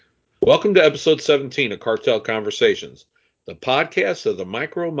Welcome to episode 17 of Cartel Conversations, the podcast of the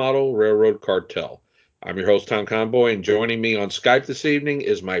Micro Model Railroad Cartel. I'm your host, Tom Conboy, and joining me on Skype this evening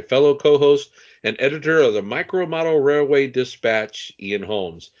is my fellow co-host and editor of the Micro Model Railway Dispatch, Ian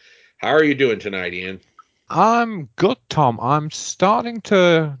Holmes. How are you doing tonight, Ian? I'm good, Tom. I'm starting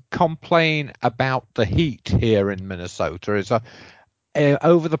to complain about the heat here in Minnesota.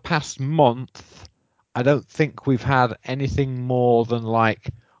 Over the past month, I don't think we've had anything more than like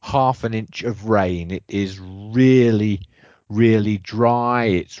half an inch of rain. It is really, really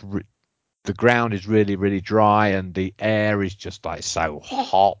dry. The ground is really, really dry, and the air is just like so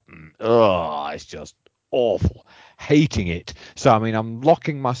hot and it's just awful. Hating it. So I mean, I'm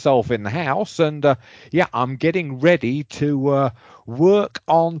locking myself in the house, and I'm getting ready to work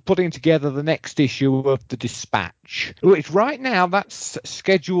on putting together the next issue of the Dispatch, which right now that's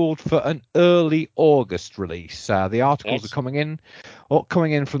scheduled for an early August release. The articles are coming in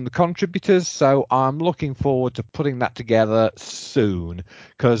from the contributors, so I'm looking forward to putting that together soon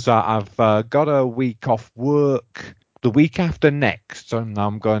because I've got a week off work the week after next, and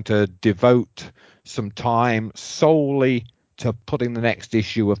I'm going to devote some time solely to putting the next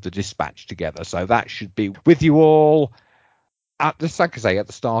issue of the Dispatch together. So that should be with you all at the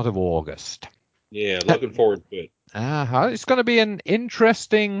start of August. Yeah, looking forward to it. It's going to be an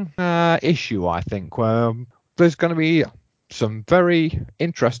interesting issue, I think. There's going to be some very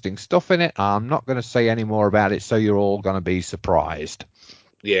interesting stuff in it. I'm not going to say any more about it, so you're all going to be surprised.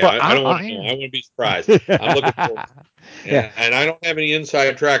 Yeah, But I don't want to know. I want to be surprised. I'm looking forward. Yeah. And I don't have any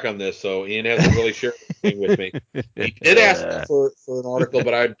inside track on this, so Ian hasn't really shared anything with me. He did ask me for an article,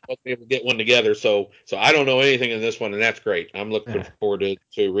 but I wasn't able to get one together. So I don't know anything in this one, and that's great. I'm looking forward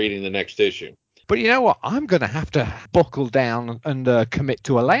to reading the next issue. But you know what? I'm going to have to buckle down and commit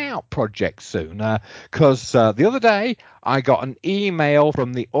to a layout project soon because the other day I got an email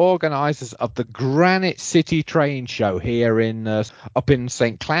from the organisers of the Granite City Train Show here up in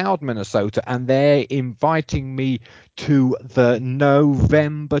St. Cloud, Minnesota, and they're inviting me to the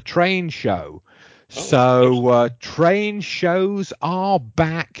November train show. So train shows are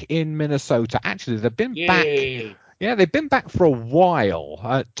back in Minnesota. Actually, they've been back. Yeah, they've been back for a while,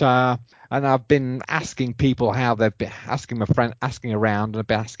 and I've been asking people how they've been asking around, and I've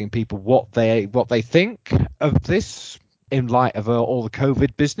been asking people what they think of this in light of all the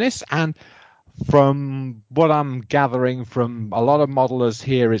COVID business. And from what I'm gathering from a lot of modelers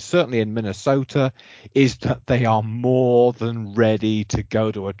here, is certainly in Minnesota, is that they are more than ready to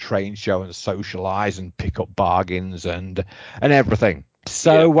go to a train show and socialize and pick up bargains and everything.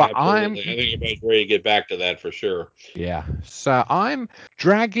 So I think everybody's ready to get back to that for sure. Yeah. So I'm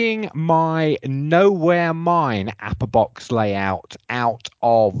dragging my Nowhere Mine Appobox layout out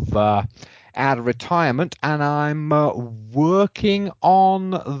of retirement, and I'm working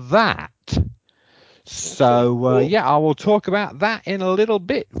on that. So cool. I will talk about that in a little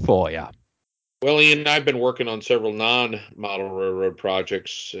bit for you. Well, Ian, I've been working on several non-model railroad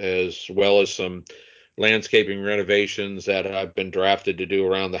projects as well as some landscaping renovations that I've been drafted to do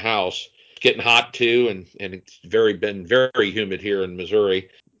around the house. It's getting hot too, and it's been very humid here in Missouri.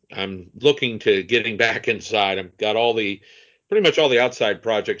 I'm looking to getting back inside. I've got pretty much all the outside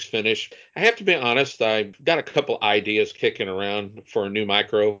projects finished. I have to be honest, I've got a couple ideas kicking around for a new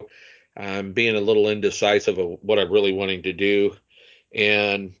micro. I'm being a little indecisive of what I'm really wanting to do.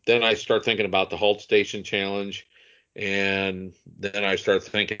 And then I start thinking about the Halt Station Challenge. And then I start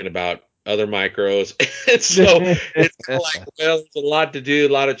thinking about other micros. And so it's kind of like, well, there's a lot to do, a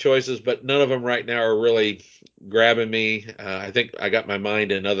lot of choices, but none of them right now are really grabbing me. I think I got my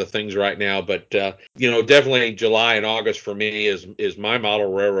mind in other things right now, but definitely July and August for me is my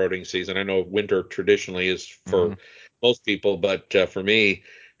model railroading season. I know winter traditionally is for most people, but for me,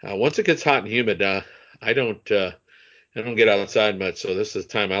 once it gets hot and humid, I don't get outside much, so this is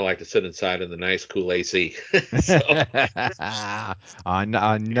the time I like to sit inside in the nice, cool AC. So, I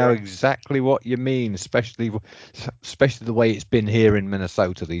know exactly what you mean, especially the way it's been here in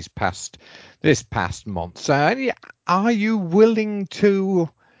Minnesota this past month. So, are you willing to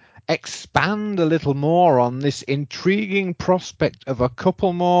expand a little more on this intriguing prospect of a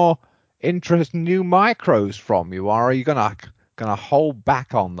couple more interesting new micros from you? Or are you gonna hold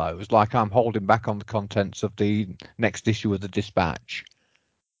back on those like I'm holding back on the contents of the next issue of the Dispatch?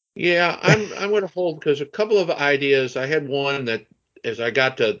 yeah, I'm going to hold because a couple of ideas. I had one that as I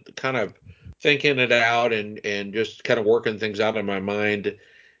got to kind of thinking it out and just kind of working things out in my mind,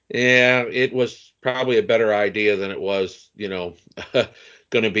 yeah, it was probably a better idea than it was,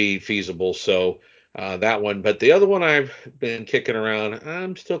 going to be feasible. So that one, but the other one I've been kicking around,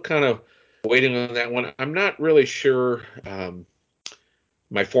 I'm still kind of waiting on that one. I'm not really sure.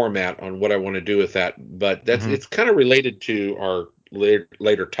 my format on what I want to do with that. But Hmm. it's kind of related to our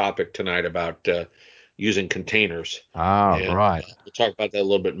later topic tonight about using containers, Ah, and right. we'll talk about that a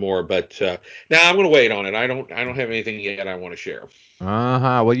little bit more. But now I'm going to wait on it. I don't have anything yet I want to share.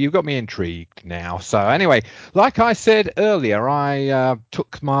 Uh-huh. Well, you've got me intrigued now. So anyway, like I said earlier, I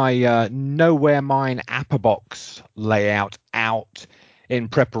took my Nowhere Mine Apperbox layout out in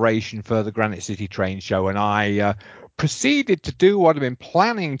preparation for the Granite City Train Show, and I proceeded to do what I've been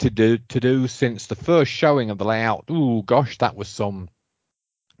planning to do since the first showing of the layout. Ooh, gosh, that was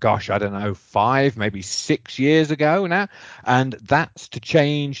I don't know, 5, maybe 6 years ago now, and that's to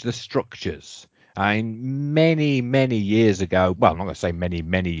change the structures. I mean, many, many years ago. Well, I'm not going to say many,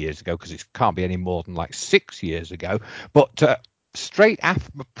 many years ago because it can't be any more than like 6 years ago. But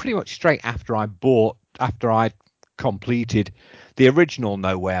pretty much straight after I completed the original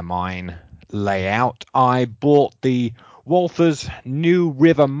Nowhere Mine layout, I bought the Walther's New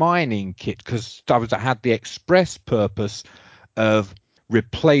River Mining Kit because I had the express purpose of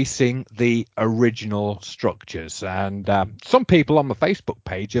replacing the original structures. And some people on the Facebook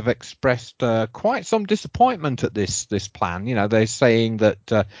page have expressed quite some disappointment at this plan. You know, they're saying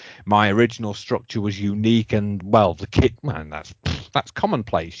that my original structure was unique, and well, the kit, man, that's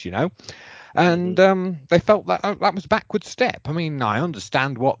commonplace, you know. And Hmm. they felt that was a backward step. I mean, I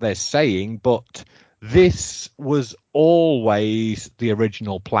understand what they're saying, but this was always the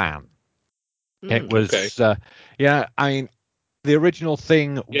original plan. It Okay. was, yeah, I mean, the original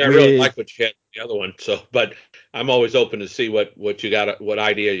thing Yeah, I really with like what you had with the other one. So, but I'm always open to see what you got, what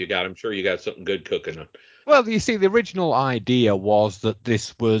idea you got. I'm sure you got something good cooking. well, you see, the original idea was that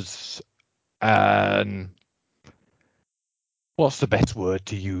this was um, what's the best word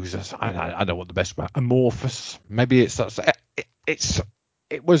to use? I don't know what the best word. Amorphous. Maybe it's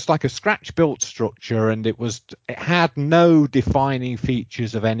it was like a scratch built structure, and it had no defining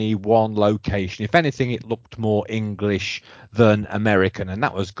features of any one location. If anything, it looked more English than American, and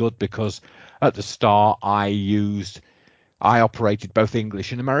that was good because at the start I operated both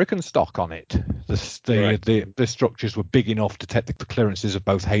English and American stock on it. Right. The structures were big enough to take the clearances of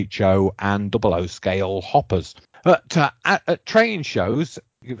both HO and double O scale hoppers. But at train shows,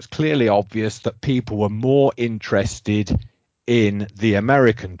 it was clearly obvious that people were more interested in the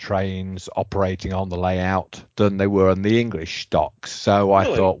American trains operating on the layout than they were in the English stocks. So I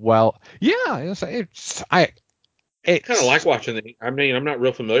Really? thought, well, yeah, I kind of like it's watching the. I mean, I'm not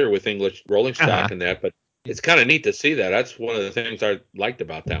real familiar with English rolling uh, stock and that, but it's kind of neat to see that. That's one of the things I liked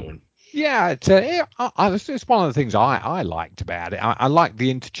about that one. yeah, it's one of the things I liked about it. I liked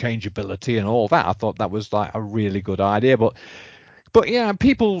the interchangeability and all that. I thought that was like a really good idea. But yeah,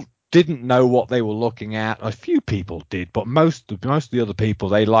 people didn't know what they were looking at. A few people did, but most of the other people,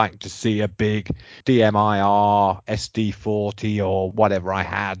 they liked to see a big DMIR SD40 or whatever I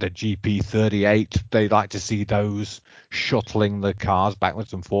had, a GP38. They liked to see those shuttling the cars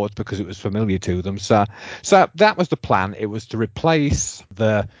backwards and forwards because it was familiar to them. So that was the plan. It was to replace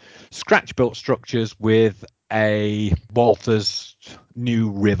the scratch built structures with a Walther's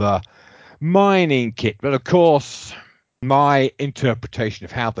New River mining kit. But of course, my interpretation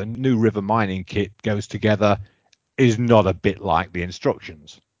of how the New River mining kit goes together is not a bit like the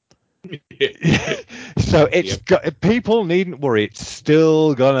instructions. So Yep. people needn't worry. It's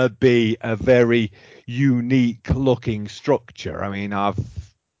still gonna be a very unique looking structure. I mean, I've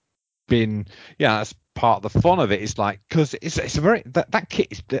been, yeah, that's part of the fun of it. It's like because it's a very that kit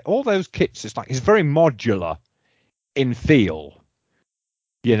is all those kits. It's very modular in feel,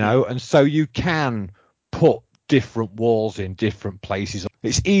 you Hmm. know, and so you can put different walls in different places.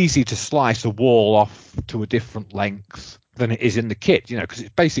 It's easy to slice a wall off to a different length than it is in the kit, you know, because it's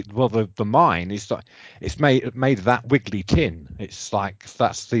basically, well, the mine is like, it's made of that wiggly tin. It's like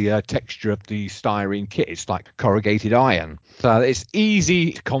that's the texture of the styrene kit. It's like corrugated iron, so it's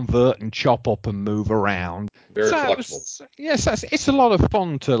easy to convert and chop up and move around. Very So it flexible. was, yes, it's a lot of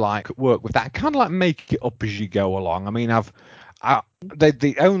fun to like work with that. Kind of like make it up as you go along. I mean,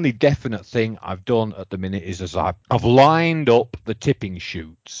 the only definite thing I've done at the minute is I've lined up the tipping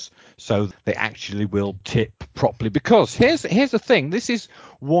chutes so they actually will tip properly. Because here's the thing. This is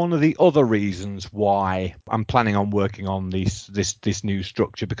one of the other reasons why I'm planning on working on this new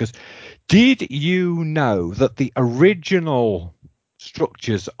structure. Because did you know that the original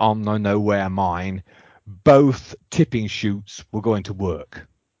structures on the Nowhere Mine, both tipping chutes were going to work?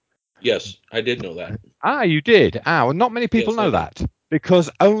 Yes, I did know that. Ah, you did. Ah, well, not many people Yes, I know did. that.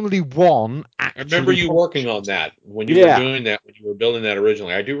 because only one I remember actually you working on functioned. that when you were Yeah. doing that, when you were building that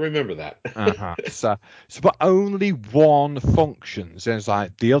originally. I do remember that. Uh-huh. So, but only one functions. And it's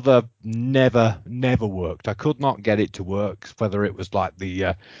like the other never worked. I could not get it to work. Whether it was like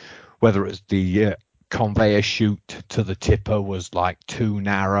whether it was the conveyor chute to the tipper was like too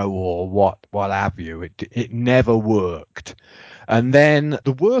narrow or what have you. It never worked. And then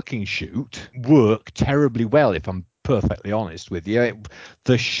the working chute worked terribly well, if I'm perfectly honest with you.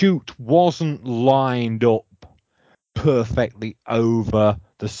 The chute wasn't lined up perfectly over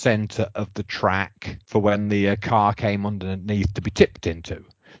the center of the track for when the car came underneath to be tipped into.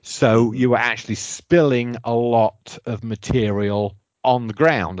 So you were actually spilling a lot of material on the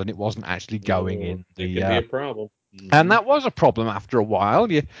ground, and it wasn't actually going Oh, in it the can be a problem. and that was a problem after a while.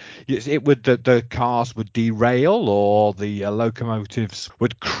 It would the cars would derail, or the locomotives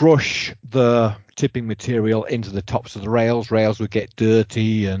would crush the tipping material into the tops of the rails. Rails would get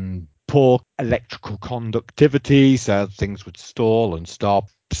dirty and poor electrical conductivity, so things would stall and stop.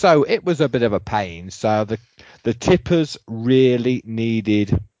 So it was a bit of a pain. So the tippers really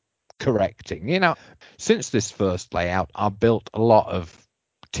needed correcting. Since this first layout, I built a lot of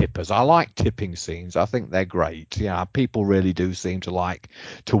tippers. I like tipping scenes. I think they're great. Yeah, people really do seem to like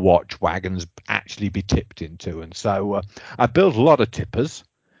to watch wagons actually be tipped into. And so I built a lot of tippers.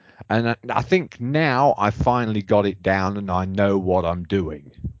 And I think now I finally got it down and I know what I'm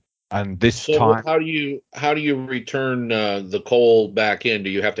doing. And this So time, how do you return the coal back in? Do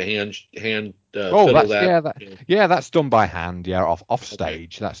you have to hand oh, fiddle that's that? yeah, that's done by hand. Yeah, off Okay.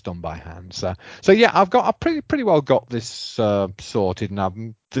 stage, that's done by hand. So yeah, I pretty well got this sorted. Now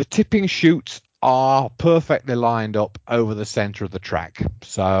the tipping chutes are perfectly lined up over the center of the track.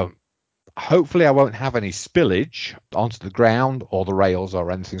 So hopefully I won't have any spillage onto the ground or the rails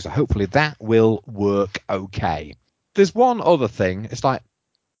or anything. So hopefully that will work okay. There's one other thing. It's like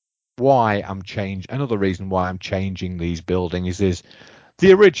another reason why I'm changing these buildings is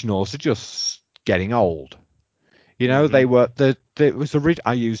the originals are just getting old. Hmm. They were it was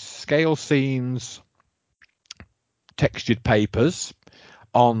I used scale scenes, textured papers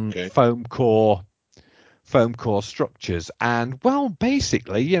on Okay. foam core structures, and well,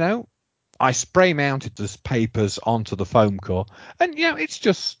 basically, I spray mounted those papers onto the foam core, and it's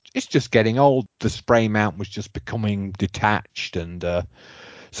just getting old. The spray mount was just becoming detached, and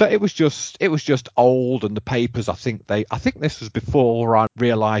so it was just old, and the papers. I think this was before I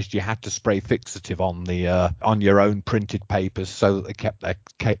realised you had to spray fixative on the on your own printed papers, so that they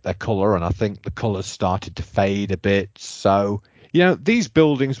kept their colour, and I think the colours started to fade a bit. So these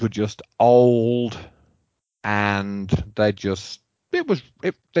buildings were just old, and they just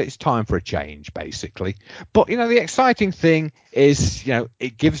it's time for a change, basically. But the exciting thing is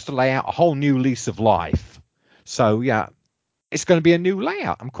it gives the layout a whole new lease of life. So yeah, it's going to be a new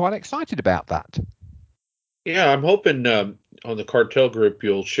layout. I'm quite excited about that. Yeah, I'm hoping on the cartel group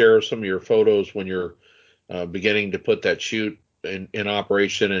you'll share some of your photos when you're beginning to put that chute in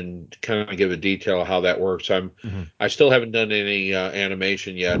operation and kind of give a detail of how that works. Hmm. I still haven't done any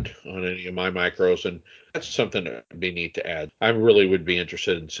animation yet on any of my micros, and that's something that would be neat to add. I really would be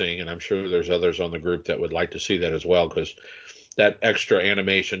interested in seeing, and I'm sure there's others on the group that would like to see that as well, because that extra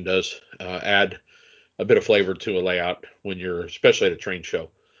animation does add a bit of flavor to a layout when you're, especially at a train show.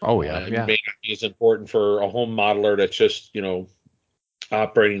 Oh yeah, It yeah, may not be as important for a home modeler that's just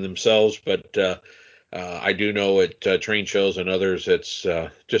operating themselves, but I do know at train shows and others, it's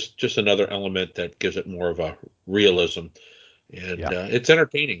just another element that gives it more of a realism, and yeah, it's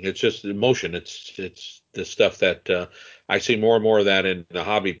entertaining. It's just emotion. It's the stuff that I see more and more of that in the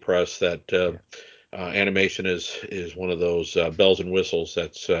hobby press. That yeah, animation is one of those bells and whistles.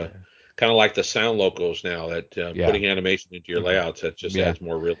 That's yeah, kind of like the sound logos now. That yeah. putting animation into your Hmm. layouts, that just Yeah, adds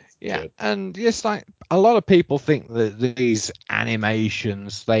more realism yeah. to it. And yes, like a lot of people think that these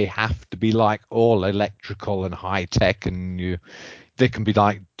animations they have to be like all electrical and high tech, and they can be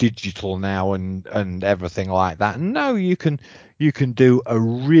like digital now and everything like that. No, you can do a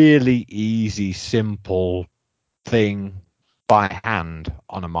really easy, simple thing by hand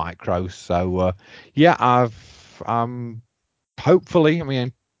on a micro. So yeah, I've hopefully, I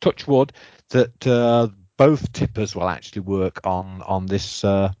mean, touch wood, that both tippers will actually work on this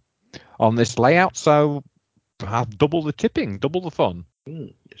layout. So have double the tipping, double the fun.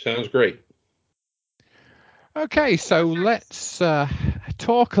 Sounds great. Okay, so let's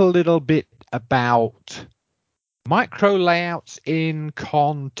talk a little bit about micro layouts in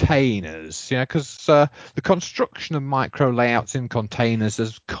containers, because the construction of micro layouts in containers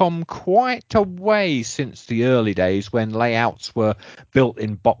has come quite a way since the early days when layouts were built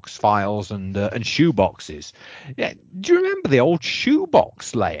in box files and shoeboxes. Yeah, do you remember the old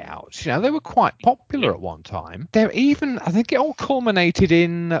shoebox layouts? They were quite popular at one time. They're even, I think, it all culminated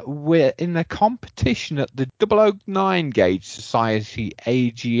in the competition at the 009 Gauge Society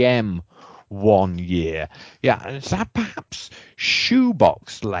AGM one year. Yeah, and so perhaps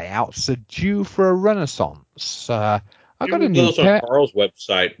shoebox layouts are due for a renaissance. I There got a were new those on pair. Carl's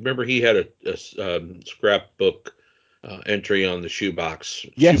website. Remember, he had a scrapbook entry on the Yes, shoebox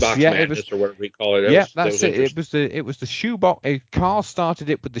yeah, it was. madness or whatever he called it. Yeah, That that's was it. interesting. It was the shoebox. Carl started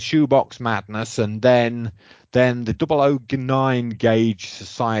it with the shoebox madness, and then the 009 Gauge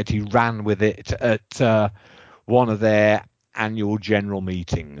Society ran with it at one of their annual general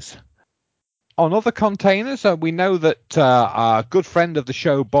meetings. On other containers, we know that our good friend of the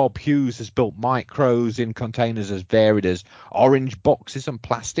show, Bob Hughes, has built micros in containers as varied as orange boxes and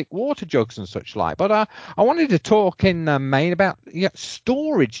plastic water jugs and such like. But I wanted to talk in main about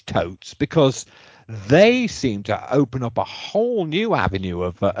storage totes, because they seem to open up a whole new avenue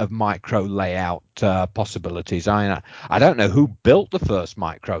of micro layout possibilities. I don't know who built the first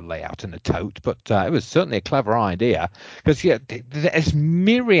micro layout in a tote, but it was certainly a clever idea, because there's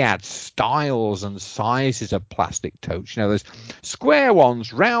myriad styles and sizes of plastic totes. There's square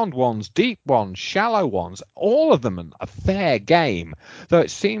ones, round ones, deep ones, shallow ones. All of them are fair game, though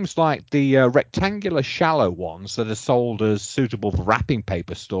it seems like the rectangular shallow ones that are sold as suitable for wrapping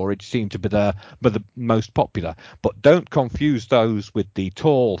paper storage seem to be the most popular. But don't confuse those with the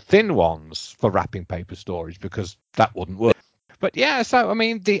tall, thin ones for wrapping paper storage, because that wouldn't work. But yeah, so I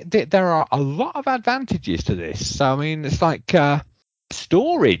mean, there are a lot of advantages to this. So I mean, it's like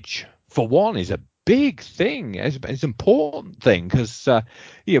storage for one is a big thing. It's an important thing, because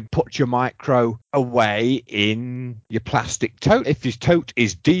you put your micro away in your plastic tote. If your tote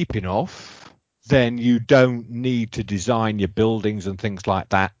is deep enough, then you don't need to design your buildings and things like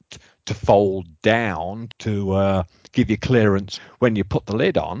that to fold down to give you clearance when you put the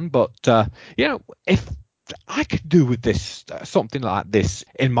lid on. But if I could do with this something like this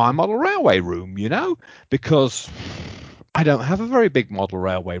in my model railway room, because I don't have a very big model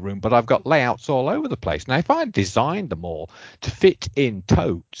railway room, but I've got layouts all over the place. Now, if I designed them all to fit in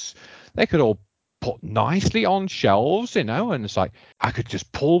totes, they could all put nicely on shelves, and it's like I could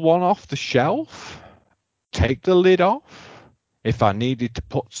just pull one off the shelf, take the lid off. If I needed to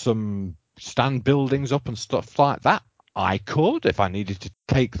put some stand buildings up and stuff like that, I could. If I needed to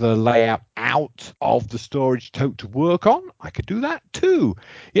take the layout out of the storage tote to work on, I could do that too.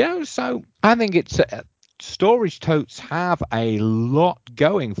 So I think it's storage totes have a lot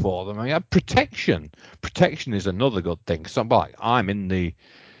going for them. I mean, protection is another good thing. So, like, I'm in the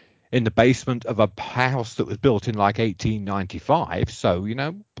basement of a house that was built in like 1895, so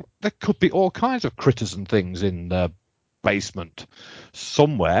there could be all kinds of critters and things in the basement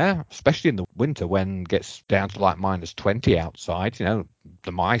somewhere, especially in the winter when it gets down to like -20 outside.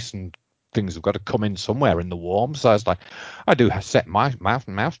 The mice and things have got to come in somewhere in the warm. So it's like, I do set my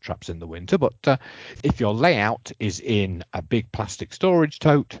mouse traps in the winter, but if your layout is in a big plastic storage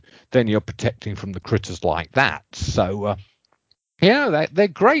tote, then you're protecting from the critters like that. So they're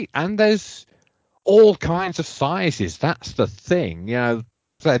great, and there's all kinds of sizes. That's the thing.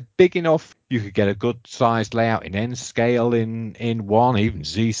 They're big enough. You could get a good sized layout in N scale, in one, even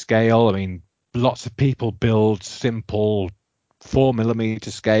Z scale. I mean, lots of people build simple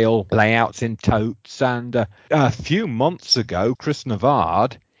 4mm scale layouts in totes. And a few months ago, Chris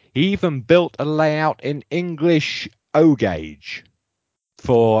Navard even built a layout in English O gauge.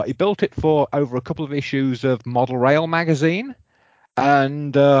 He built it for over a couple of issues of Model Rail magazine,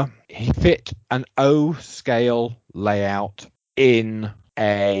 and he fit an O scale layout in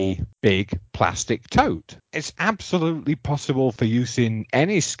a big plastic tote. It's absolutely possible for use in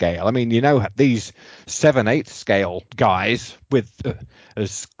any scale. I mean, these 7/8 scale guys, with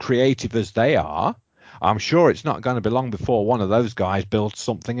as creative as they are, I'm sure it's not going to be long before one of those guys builds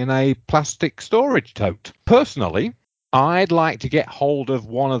something in a plastic storage tote. Personally, I'd like to get hold of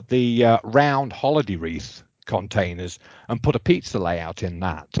one of the round holiday wreath containers and put a pizza layout in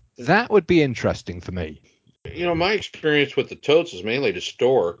that. That would be interesting for me. My experience with the totes is mainly to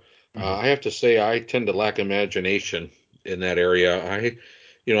store. Mhm. I have to say I tend to lack imagination in that area. I've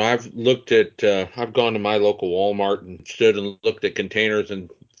gone to my local Walmart and stood and looked at containers and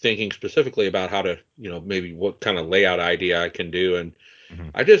thinking specifically about how to, maybe what kind of layout idea I can do. And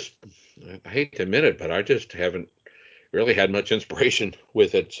Mhm. I just, I hate to admit it, but I just haven't really had much inspiration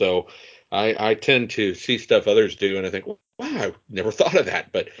with it. So I tend to see stuff others do, and I think, wow, I never thought of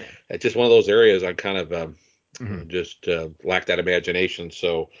that. But Yeah. it's just one of those areas I kind of Mhm. just lack that imagination.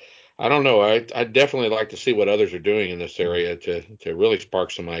 So I don't know. I definitely like to see what others are doing in this Mhm. area to really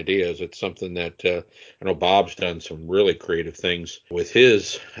spark some ideas. It's something that I know Bob's done some really creative things with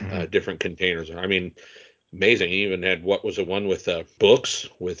his Mhm. different containers. I mean, amazing. He even had what was the one with books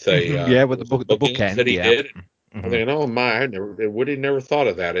with a Mhm. Yeah, with was it the bookends that bookend. he Yeah. did. I'm Mhm. thinking, oh my, I never would have never thought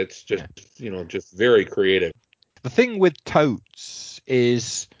of that. It's just Yeah. just very creative. The thing with totes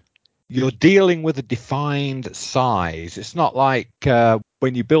is you're dealing with a defined size. It's not like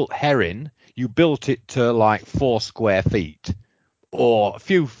when you built Heron, you built it to like 4 square feet or a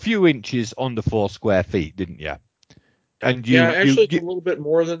few inches under 4 square feet, didn't you? And Yeah, you you, actually, it's a you little bit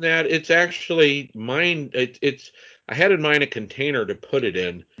more than that. It's actually mine. It's I had in mind a container to put it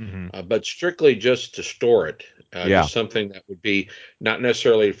in, Mhm. but strictly just to store it. Yeah. Just something that would be not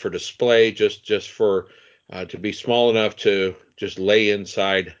necessarily for display, just for to be small enough to just lay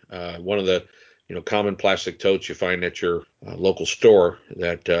inside one of the common plastic totes you find at your local store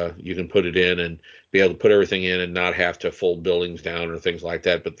that you can put it in and be able to put everything in and not have to fold buildings down or things like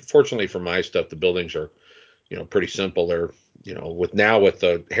that. But fortunately for my stuff, the buildings are pretty simple. They're, with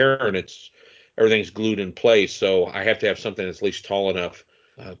the Heron, it's everything's glued in place. So I have to have something that's at least tall enough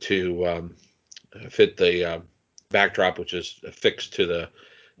to fit the backdrop, which is affixed to the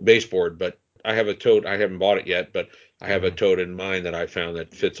baseboard. But I have a tote. I haven't bought it yet, but I have a Mhm. tote in mind that I found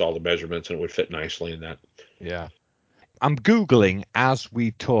that fits all the measurements and it would fit nicely in that. Yeah. I'm Googling as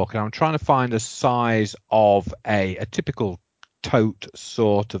we talk, and I'm trying to find a size of a typical tote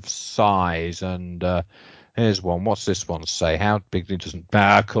sort of size. And here's one. What's this one say? How big? It doesn't.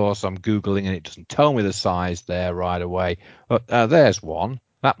 Of course, I'm Googling, and it doesn't tell me the size there right away. But there's one.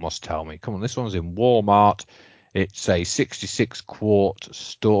 That must tell me. Come on, this one's in Walmart. It's a 66 quart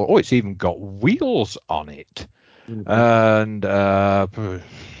store. Oh, it's even got wheels on it. Mhm. And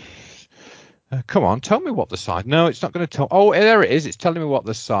come on, tell me what the size. No, it's not going to tell. Oh, there it is. It's telling me what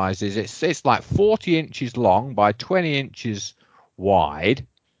the size is. It's like 40 inches long by 20 inches wide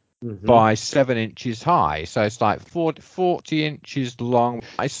Mhm. by 7 inches high. So it's like 40 inches long.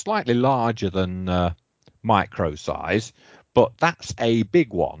 It's slightly larger than micro size, but that's a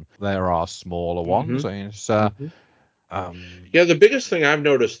big one. There are smaller ones. Mhm. I mean, it's, Mhm. um, Yeah, the biggest thing I've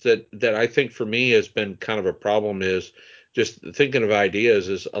noticed that I think for me has been kind of a problem is just thinking of ideas.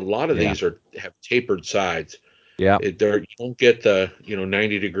 Is a lot of yeah, these are have tapered sides. yeah, You don't get the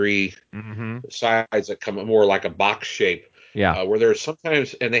 90-degree hmm sides that come more like a box shape, yeah, where there's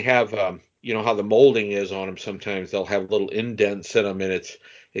sometimes, and they have how the molding is on them. Sometimes they'll have little indents in them, and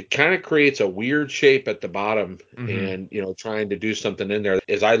it kind of creates a weird shape at the bottom. hmm And trying to do something in there.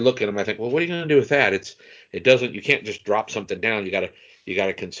 As I look at them, I think, well, what are you going to do with that? It doesn't. You can't just drop something down. You got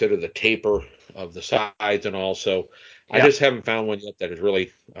to consider the taper of the sides and all. So I yeah. just haven't found one yet that has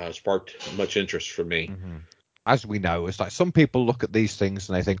really sparked much interest for me. hmm As we know, it's like some people look at these things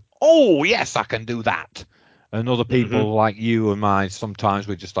and they think, "Oh, yes, I can do that," and other Hmm. people like you and I, sometimes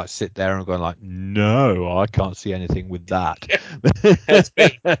we just like sit there and go like, "No, I can't see anything with that." That's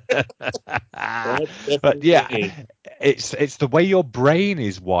me. That's But definitely yeah, me. it's the way your brain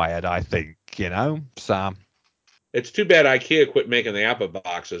is wired, I think. So It's too bad IKEA quit making the Apple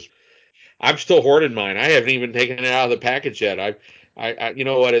boxes. I'm still hoarding mine. I haven't even taken it out of the package yet. You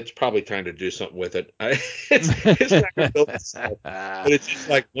know what? It's probably trying to do something with it. It's not going to build itself, but it's just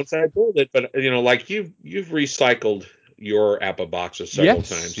like once I build it. But like you've recycled your Apple boxes several yes,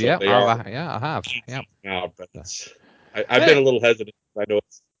 times, so yeah, they are I have, yeah. out. But I've been a little hesitant. I know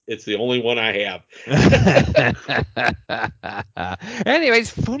it's the only one I have. Anyway, it's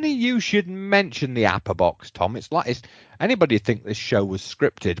funny you should mention the Apple Box, Tom. Anybody would think this show was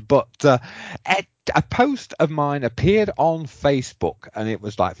scripted, but a post of mine appeared on Facebook, and it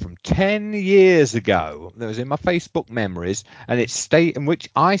was like from 10 years ago. It was in my Facebook memories, and in which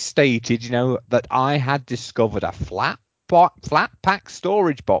I stated, that I had discovered a flat pack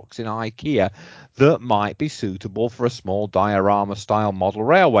storage box in IKEA that might be suitable for a small diorama style model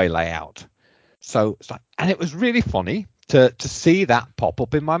railway layout. So it's like, and it was really funny to see that pop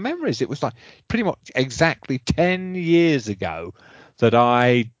up in my memories. It was like pretty much exactly 10 years ago that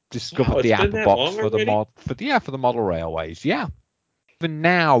I Wow, discovered it's the been Apple that box long for already. the model railways. Yeah. Even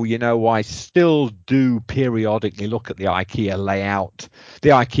now, I still do periodically look at the IKEA layout, the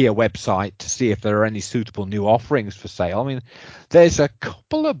IKEA website to see if there are any suitable new offerings for sale. I mean, there's a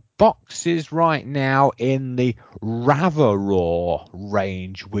couple of boxes right now in the Ravaraw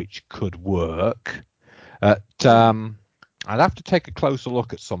range which could work. At, Hmm. I'd have to take a closer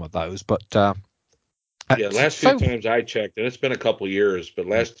look at some of those, but Yeah, last few So, times I checked, and it's been a couple years, but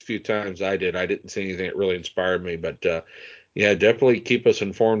last few times I didn't see anything that really inspired me. But yeah, definitely keep us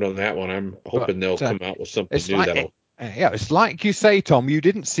informed on that one. I'm but hoping they'll come out with something it's new like, that'll. yeah, it's like you say, Tom. You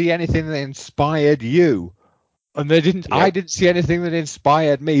didn't see anything that inspired you. And they didn't. I Yep. didn't see anything that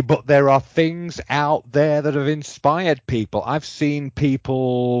inspired me, but there are things out there that have inspired people. I've seen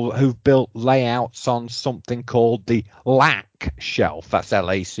people who've built layouts on something called the LAC shelf. That's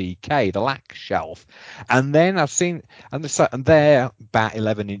LACK, the LAC shelf. And then I've seen, and they're about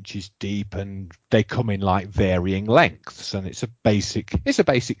 11 inches deep, and they come in like varying lengths, and it's a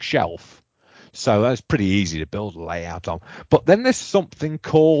basic shelf. So that's pretty easy to build a layout on. But then there's something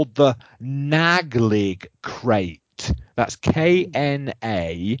called the Knaglig crate. That's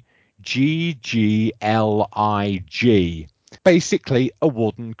KNAGGLIG. Basically, a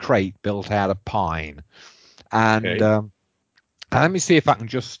wooden crate built out of pine. And Okay. let me see if I can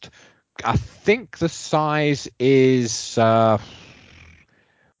just. I think the size is round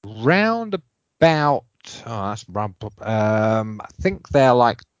about. Oh, that's I think they're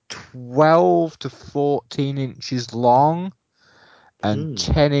like 12 to 14 inches long and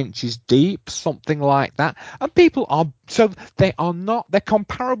Hmm. 10 inches deep, something like that. And people are, so they are not, they're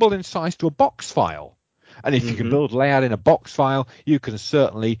comparable in size to a box file. And if you can Mm-hmm. build a layout in a box file, you can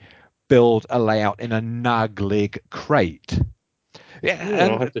certainly build a layout in a Knaglig crate. Yeah,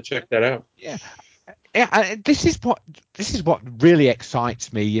 I'll and have to check that out. yeah, yeah, this is what really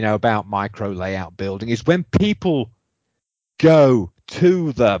excites me, about micro layout building is when people go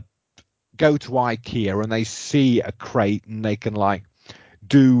to IKEA and they see a crate and they can like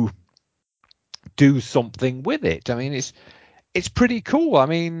do something with it. I mean, it's pretty cool. I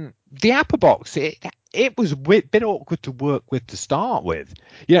mean, the Apple Box, it was a bit awkward to work with to start with.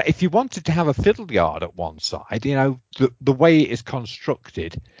 If you wanted to have a fiddle yard at one side, the way it is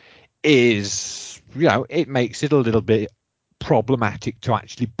constructed is, it makes it a little bit problematic to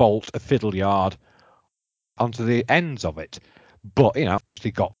actually bolt a fiddle yard onto the ends of it. But,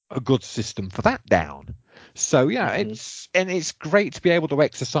 they got a good system for that down. So, Mm-hmm. it's great to be able to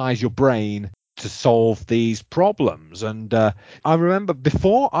exercise your brain to solve these problems. And I remember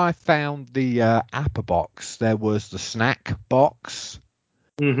before I found the Apple Box, there was the Snack Box.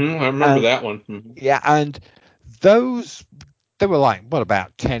 Mm-hmm. I remember And that one. Mm-hmm. yeah, and those, they were like, what,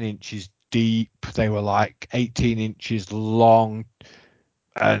 about 10 inches deep? They were like 18 inches long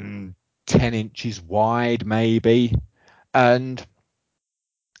and 10 inches wide, maybe. And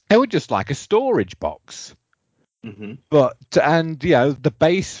they were just like a storage box. Mm-hmm. But, and, the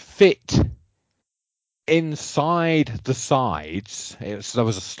base fit inside the sides. There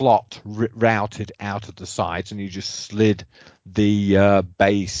was a slot routed out of the sides, and you just slid the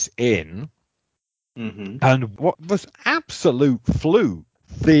base in. Mm-hmm. And what was absolute fluke,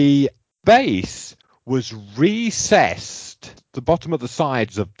 the base was recessed, the bottom of the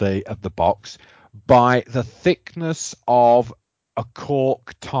sides of the box, by the thickness of a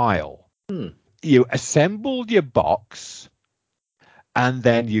cork tile. Hmm. You assembled your box, and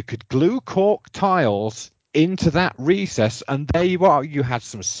then you could glue cork tiles into that recess, and there you are. You had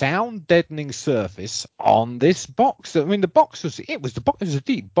some sound deadening surface on this box. I mean, the box was a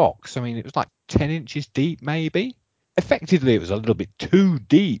deep box. I mean, it was like 10 inches deep, maybe. Effectively, it was a little bit too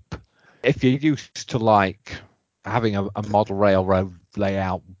deep. If you're used to like having a model railroad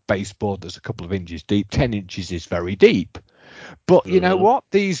layout baseboard that's a couple of inches deep, 10 inches is very deep. But you know Uh-huh. what?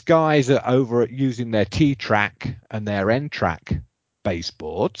 These guys are over at using their T-track and their N-track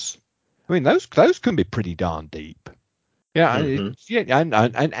baseboards. I mean, those can be pretty darn deep. Yeah,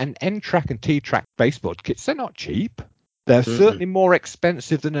 Mm-hmm. and N-track and T-track baseboard kits, they're not cheap. They're Mm-mm. certainly more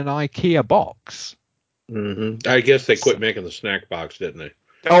expensive than an IKEA box. Mm-hmm. I guess they So, quit making the snack box, didn't they?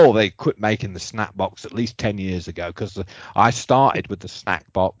 oh, they quit making the snack box at least 10 years ago because I started with the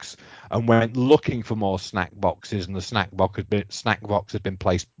snack box and went looking for more snack boxes, and the snack box had been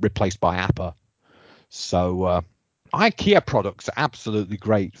replaced by Appa. So IKEA products are absolutely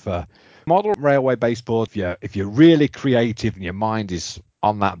great for model railway baseboard. If you're really creative and your mind is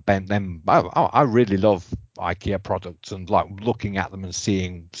on that bent, then I really love IKEA products and like looking at them and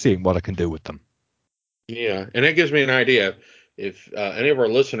seeing what I can do with them. Yeah, and that gives me an idea. If any of our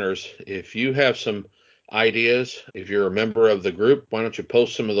listeners, if you have some ideas, if you're a member of the group, why don't you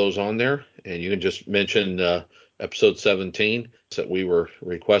post some of those on there? And you can just mention episode 17 that we were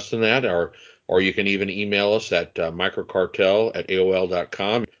requesting that, or you can even email us at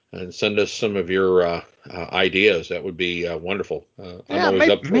microcartel@aol.com and send us some of your ideas. That would be wonderful. I'm Yeah, always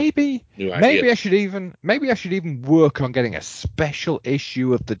maybe up for maybe new ideas. maybe I should even work on getting a special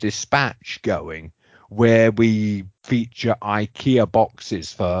issue of the Dispatch going where we feature IKEA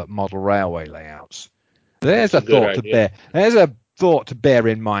boxes for model railway layouts. There's That's a a good thought to idea. bear. There's a thought to bear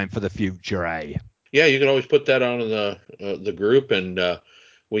in mind for the future, eh? Yeah, you can always put that on the group, and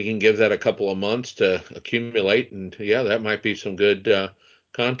we can give that a couple of months to accumulate. And yeah, that might be some good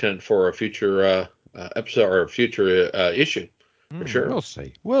content for a future episode or a future issue for sure. We'll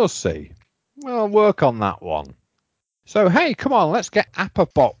see. We'll see. We'll work on that one. So, hey, come on, let's get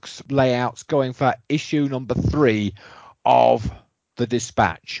Apple-Box layouts going for issue number 3 of the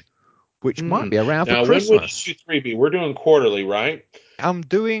Dispatch, which might be around for Now, when would Christmas. issue 3 be? We're doing quarterly, right? I'm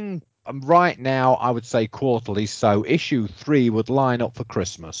doing right now, I would say quarterly, so issue 3 would line up for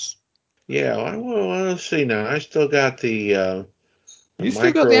Christmas. Yeah, I want to see now. I still got the You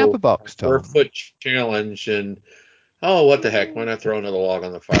still got the micro Apple-Box, square Tom. foot challenge, and oh, what the heck? Why not throw another log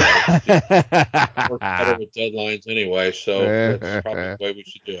on the fire? Just work better with deadlines anyway, so that's probably the way we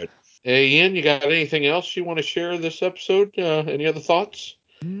should do it. Hey, Ian, you got anything else you want to share this episode? Any other thoughts?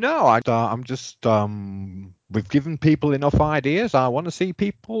 No, I'm just we've given people enough ideas. I want to see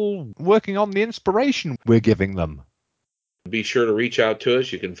people working on the inspiration we're giving them. Be sure to reach out to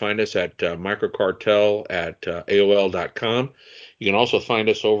us. You can find us at microcartel at AOL.com. You can also find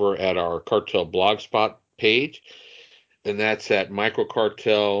us over at our Cartel Blogspot page, and that's at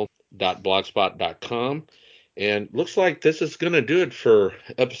microcartel.blogspot.com. And looks like this is going to do it for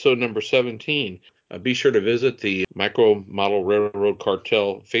episode number 17. Be sure to visit the Micro Model Railroad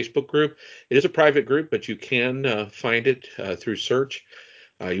Cartel Facebook group. It is a private group, but you can find it through search.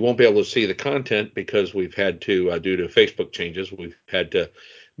 You won't be able to see the content because we've had to, due to Facebook changes, we've had to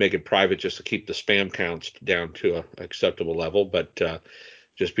make it private just to keep the spam counts down to an acceptable level. But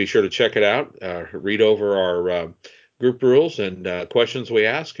just be sure to check it out, read over our group rules and questions we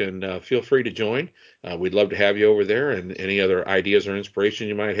ask, and feel free to join. We'd love to have you over there, and any other ideas or inspiration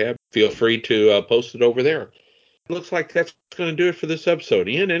you might have, feel free to post it over there. Looks like that's going to do it for this episode.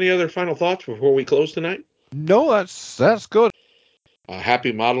 Ian, any other final thoughts before we close tonight? No, that's good.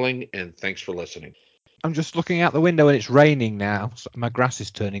 Happy modeling, and thanks for listening. I'm just looking out the window and it's raining now. So my grass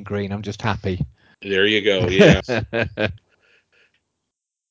is turning green. I'm just happy. There you go. Yes.